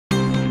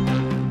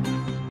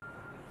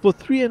For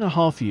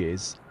 3.5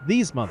 years,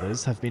 these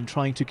mothers have been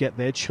trying to get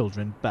their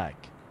children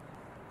back.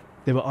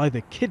 They were either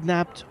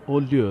kidnapped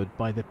or lured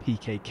by the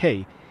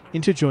PKK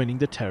into joining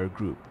the terror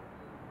group.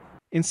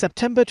 In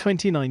September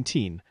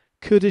 2019,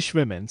 Kurdish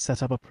women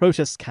set up a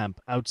protest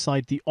camp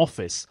outside the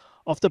office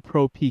of the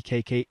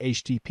pro-PKK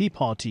HDP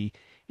party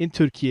in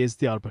Türkiye's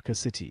Diyarbakir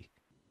city.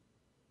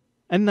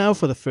 And now,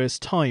 for the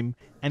first time,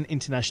 an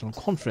international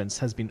conference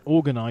has been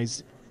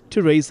organized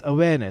to raise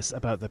awareness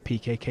about the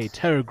PKK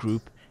terror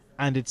group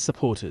and its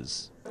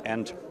supporters.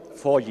 And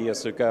 4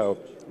 years ago,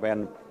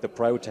 when the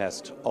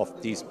protest of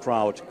these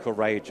proud,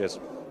 courageous,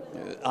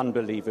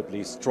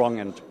 unbelievably strong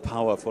and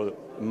powerful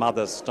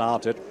mothers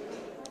started,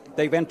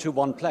 they went to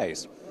one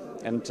place.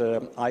 And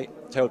I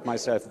told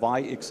myself, why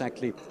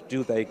exactly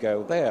do they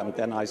go there? And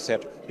then I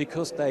said,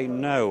 because they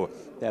know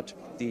that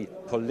the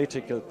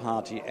political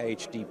party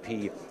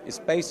HDP is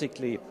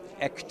basically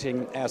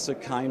acting as a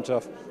kind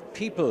of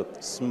people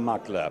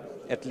smuggler,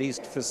 at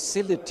least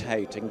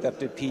facilitating that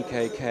the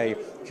PKK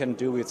can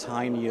do its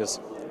heinous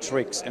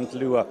tricks and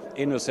lure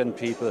innocent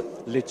people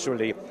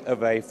literally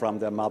away from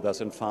their mothers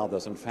and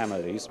fathers and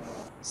families.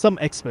 Some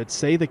experts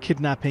say the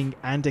kidnapping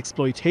and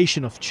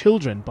exploitation of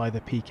children by the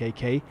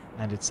PKK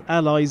and its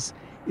allies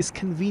is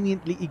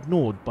conveniently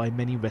ignored by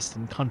many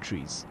Western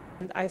countries.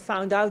 I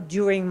found out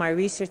during my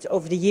research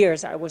over the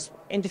years, I was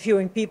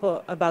interviewing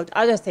people about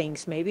other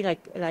things, maybe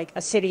like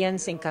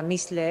Assyrians in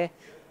Kamisle,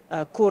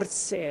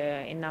 Kurds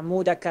in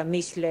Amuda,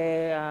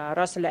 Kamisle,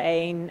 Ras Al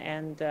Ain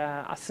and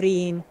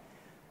Afrin,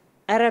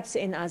 Arabs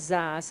in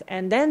Azaz,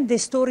 and then the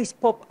stories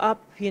pop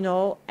up,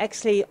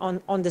 actually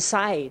on the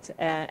side.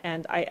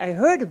 And I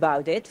heard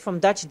about it from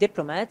Dutch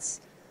diplomats,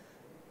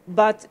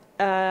 but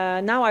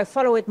now I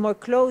follow it more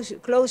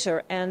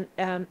closer, and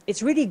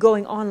it's really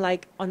going on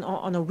like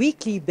on a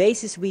weekly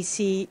basis. We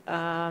see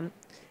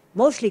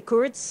mostly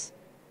Kurds,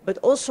 but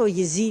also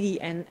Yazidi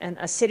and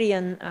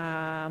Assyrian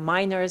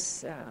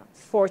minors,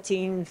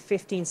 14,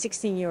 15,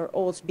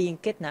 16-year-olds being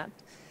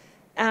kidnapped.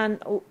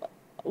 And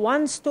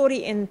one story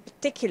in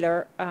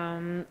particular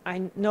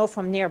I know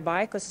from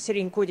nearby, because a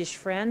Syrian Kurdish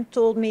friend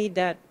told me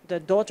that the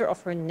daughter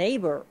of her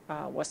neighbor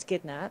was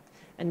kidnapped,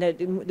 and that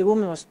the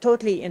woman was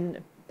totally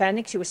in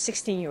panic. She was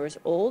 16 years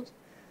old,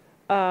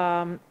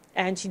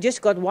 and she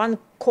just got one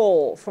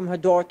call from her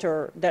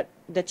daughter that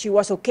she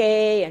was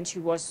okay and she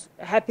was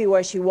happy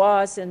where she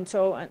was, and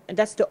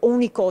that's the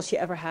only call she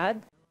ever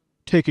had.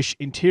 Turkish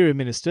Interior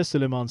Minister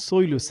Süleyman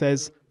Soylu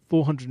says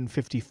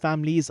 450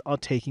 families are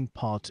taking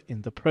part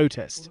in the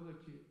protest.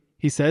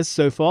 He says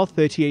so far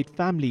 38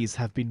 families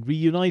have been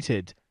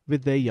reunited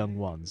with their young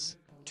ones.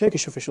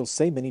 Turkish officials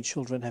say many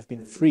children have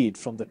been freed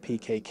from the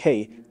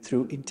PKK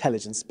through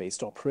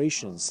intelligence-based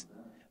operations.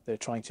 They're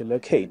trying to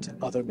locate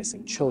other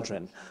missing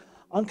children.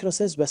 Ankara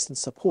says Western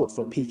support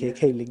for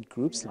PKK-linked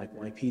groups like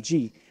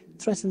YPG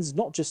threatens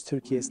not just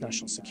Turkey's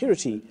national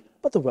security,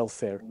 but the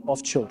welfare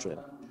of children.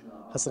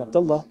 Hassan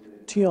Abdullah,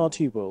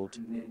 TRT World,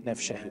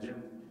 Nevsehir.